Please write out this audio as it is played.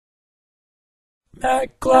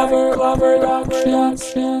Matt Glover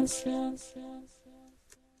Productions.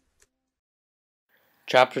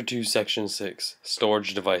 Chapter 2, Section 6,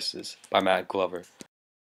 Storage Devices, by Matt Glover.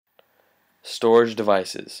 Storage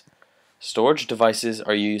devices. Storage devices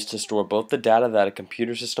are used to store both the data that a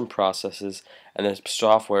computer system processes and the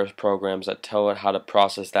software programs that tell it how to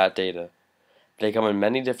process that data. They come in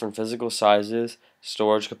many different physical sizes,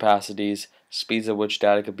 storage capacities, speeds at which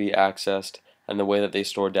data could be accessed, and the way that they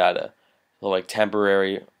store data, like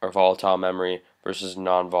temporary or volatile memory versus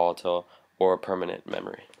non-volatile or permanent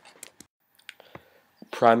memory.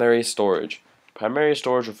 Primary storage. Primary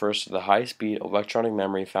storage refers to the high-speed electronic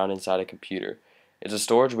memory found inside a computer. It's a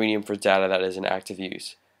storage medium for data that is in active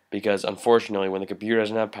use, because unfortunately when the computer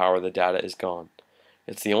doesn't have power, the data is gone.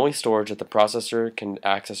 It's the only storage that the processor can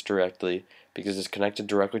access directly because it's connected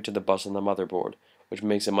directly to the bus on the motherboard, which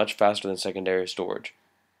makes it much faster than secondary storage.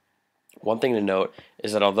 One thing to note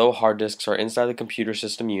is that although hard disks are inside the computer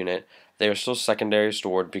system unit, they are still secondary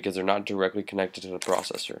stored because they're not directly connected to the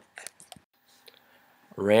processor.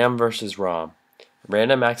 RAM versus ROM.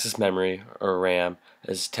 Random access memory, or RAM,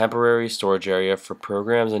 is a temporary storage area for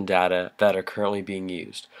programs and data that are currently being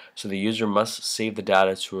used, so the user must save the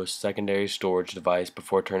data to a secondary storage device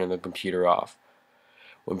before turning the computer off.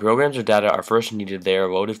 When programs or data are first needed, they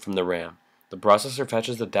are loaded from the RAM. The processor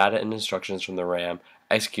fetches the data and instructions from the RAM,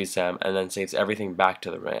 executes them, and then saves everything back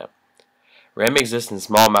to the RAM. RAM exists in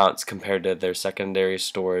small amounts compared to their secondary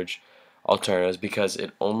storage alternatives because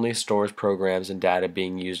it only stores programs and data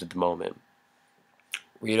being used at the moment.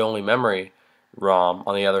 Read-only memory, ROM,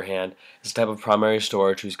 on the other hand, is a type of primary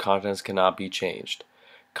storage whose contents cannot be changed.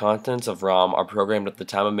 Contents of ROM are programmed at the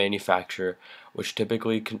time of manufacture, which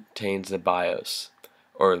typically contains the BIOS,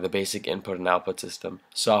 or the basic input and output system,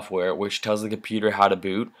 software which tells the computer how to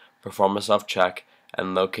boot, perform a self-check,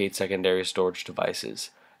 and locate secondary storage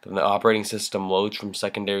devices. Then the operating system loads from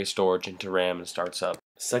secondary storage into RAM and starts up.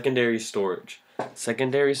 Secondary storage.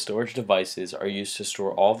 Secondary storage devices are used to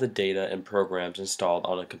store all the data and programs installed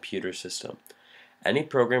on a computer system. Any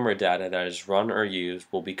program or data that is run or used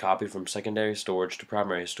will be copied from secondary storage to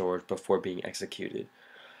primary storage before being executed.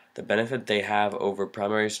 The benefit they have over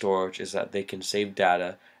primary storage is that they can save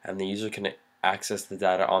data and the user can access the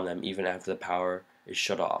data on them even after the power is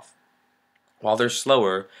shut off. While they're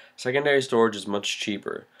slower, secondary storage is much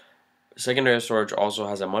cheaper. Secondary storage also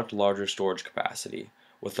has a much larger storage capacity,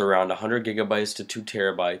 with around 100 gigabytes to 2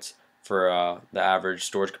 terabytes for the average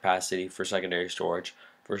storage capacity for secondary storage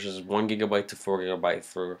versus 1 gigabyte to 4 gigabyte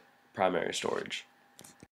for primary storage.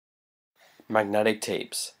 Magnetic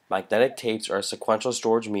tapes. Magnetic tapes are a sequential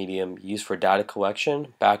storage medium used for data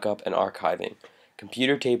collection, backup, and archiving.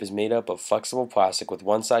 Computer tape is made up of flexible plastic with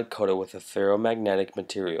one side coated with a ferromagnetic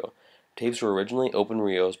material. Tapes were originally open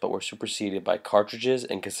reels but were superseded by cartridges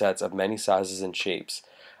and cassettes of many sizes and shapes.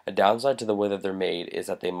 A downside to the way that they're made is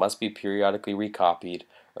that they must be periodically recopied,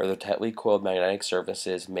 or their tightly coiled magnetic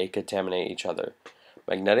surfaces may contaminate each other.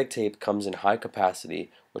 Magnetic tape comes in high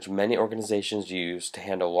capacity, which many organizations use to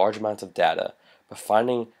handle large amounts of data, but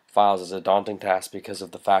finding files is a daunting task because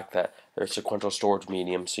of the fact that they're sequential storage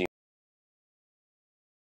medium.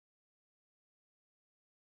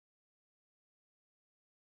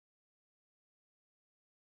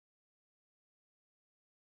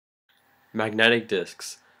 Magnetic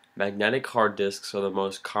disks. Magnetic hard disks are the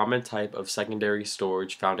most common type of secondary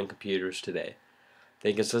storage found in computers today.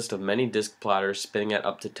 They consist of many disk platters spinning at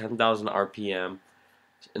up to 10,000 RPM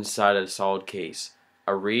inside a solid case.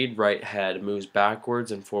 A read-write head moves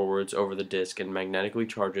backwards and forwards over the disk and magnetically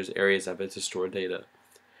charges areas of it to store data.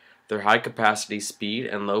 Their high capacity, speed,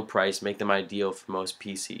 and low price make them ideal for most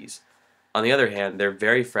PCs. On the other hand, they're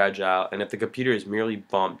very fragile, and if the computer is merely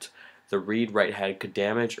bumped, the read-write head could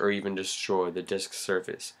damage or even destroy the disk's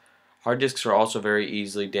surface. Hard disks are also very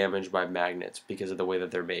easily damaged by magnets because of the way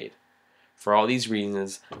that they're made. For all these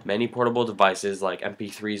reasons, many portable devices like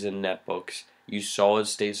MP3s and netbooks use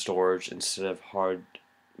solid-state storage instead of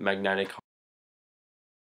magnetic.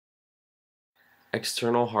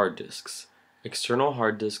 External hard disks. External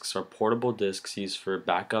hard disks are portable disks used for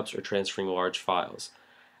backups or transferring large files.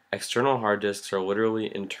 External hard disks are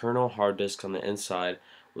literally internal hard disks on the inside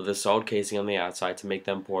with a solid casing on the outside to make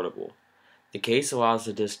them portable. The case allows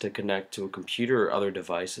the disk to connect to a computer or other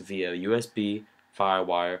device via USB,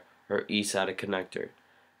 FireWire, or eSATA connector. It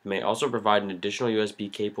may also provide an additional USB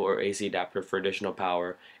cable or AC adapter for additional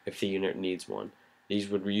power if the unit needs one. These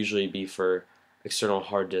would usually be for external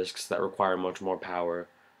hard disks that require much more power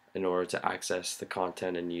in order to access the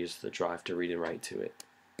content and use the drive to read and write to it.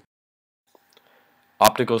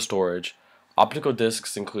 Optical storage. Optical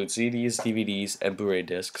discs include CDs, DVDs, and Blu-ray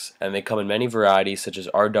discs, and they come in many varieties such as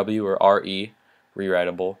RW or RE,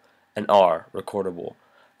 rewritable, and R, recordable.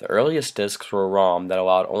 The earliest disks were ROM that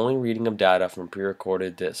allowed only reading of data from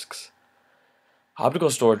pre-recorded disks. Optical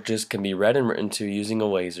storage disks can be read and written to using a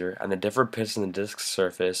laser, and the different pits in the disk's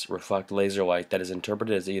surface reflect laser light that is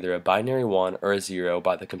interpreted as either a binary 1 or a 0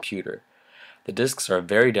 by the computer. The disks are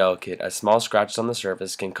very delicate, as small scratches on the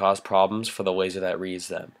surface can cause problems for the laser that reads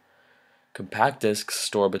them. Compact disks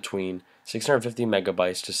store between 650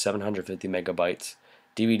 megabytes to 750 megabytes.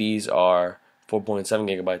 DVDs are 4.7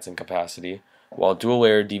 gigabytes in capacity, while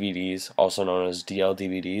dual-layer DVDs, also known as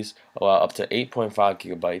DL-DVDs, allow up to 8.5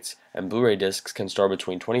 gigabytes, and Blu-ray discs can store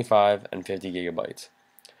between 25 and 50 gigabytes.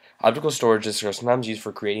 Optical storage disks are sometimes used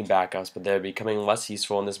for creating backups, but they are becoming less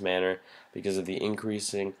useful in this manner because of the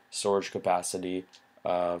increasing storage capacity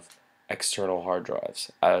of external hard drives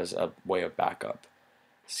as a way of backup.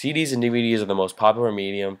 CDs and DVDs are the most popular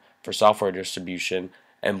medium for software distribution,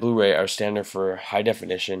 and Blu-ray are standard for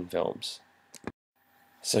high-definition films.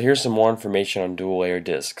 So here's some more information on dual-layer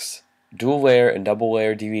discs. Dual-layer and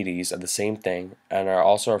double-layer DVDs are the same thing and are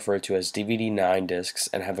also referred to as DVD-9 discs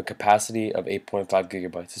and have a capacity of 8.5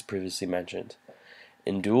 gigabytes as previously mentioned.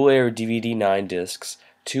 In dual-layer DVD-9 discs,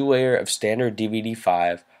 two layers of standard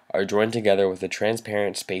DVD-5 are joined together with a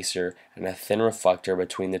transparent spacer and a thin reflector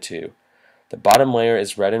between the two. The bottom layer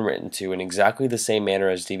is read and written to in exactly the same manner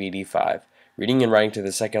as DVD-5. Reading and writing to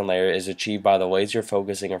the second layer is achieved by the laser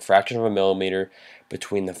focusing a fraction of a millimeter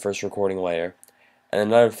between the first recording layer. And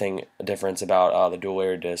another difference about the dual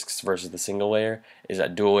layer discs versus the single layer is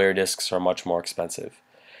that dual layer discs are much more expensive.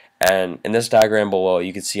 And in this diagram below,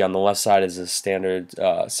 you can see on the left side is a standard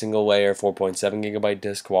single layer 4.7 gigabyte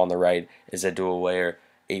disc, while on the right is a dual layer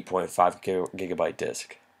 8.5 gigabyte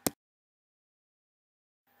disc.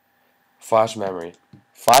 Flash memory.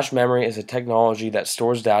 Flash memory is a technology that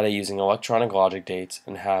stores data using electronic logic gates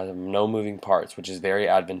and has no moving parts, which is very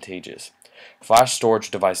advantageous. Flash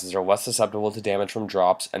storage devices are less susceptible to damage from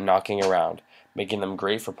drops and knocking around, making them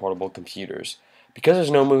great for portable computers. Because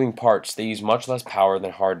there's no moving parts, they use much less power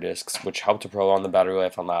than hard disks, which help to prolong the battery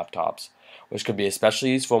life on laptops, which could be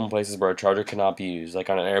especially useful in places where a charger cannot be used,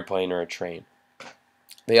 like on an airplane or a train.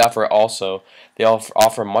 They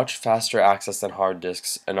offer much faster access than hard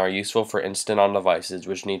disks and are useful for instant on devices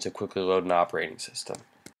which need to quickly load an operating system.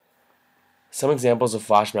 Some examples of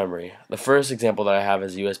flash memory. The first example that I have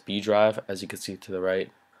is a USB drive, as you can see to the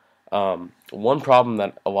right. One problem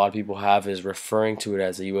that a lot of people have is referring to it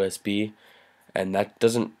as a USB, and that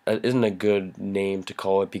isn't a good name to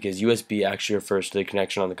call it, because USB actually refers to the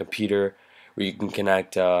connection on the computer, where you can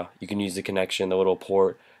connect. You can use the connection, the little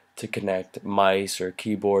port, to connect mice or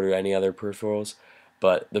keyboard or any other peripherals.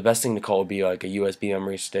 But the best thing to call would be like a USB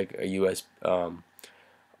memory stick,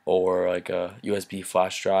 or like a USB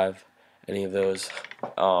flash drive, any of those.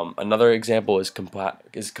 Another example is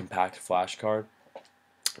compact flash card,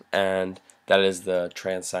 and that is the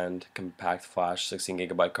Transcend compact flash 16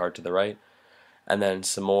 gigabyte card to the right. And then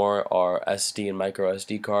some more are SD and micro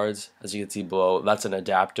SD cards, as you can see below. That's an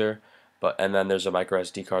adapter, and then there's a micro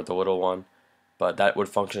SD card, the little one. But that would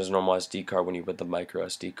function as a normal SD card when you put the micro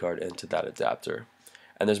SD card into that adapter.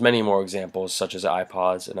 And there's many more examples, such as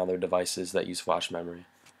iPods and other devices that use flash memory.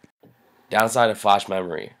 Downside of flash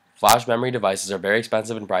memory. Flash memory devices are very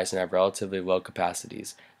expensive in price and have relatively low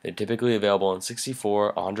capacities. They're typically available in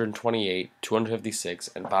 64, 128, 256,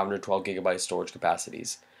 and 512 gigabyte storage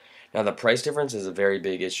capacities. Now the price difference is a very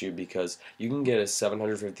big issue because you can get a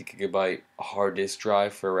 750 gigabyte hard disk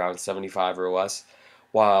drive for around $75 or less,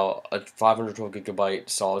 while a 512 gigabyte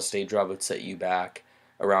solid state drive would set you back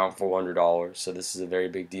around $400. So this is a very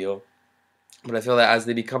big deal. But I feel that as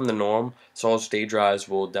they become the norm, solid state drives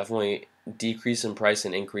will definitely decrease in price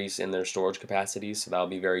and increase in their storage capacities, so that'll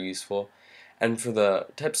be very useful. And for the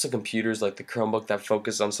types of computers like the Chromebook that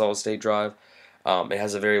focus on solid state drive, it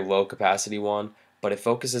has a very low capacity one, but it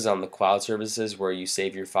focuses on the cloud services where you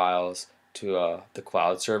save your files to the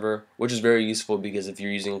cloud server, which is very useful because if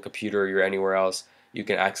you're using a computer or you're anywhere else, you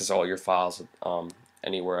can access all your files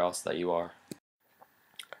anywhere else that you are.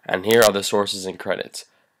 And here are the sources and credits.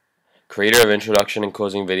 Creator of introduction and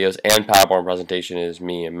closing videos and PowerPoint presentation is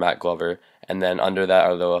me, Matt Glover, and then under that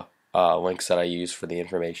are the links that I use for the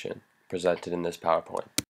information presented in this PowerPoint.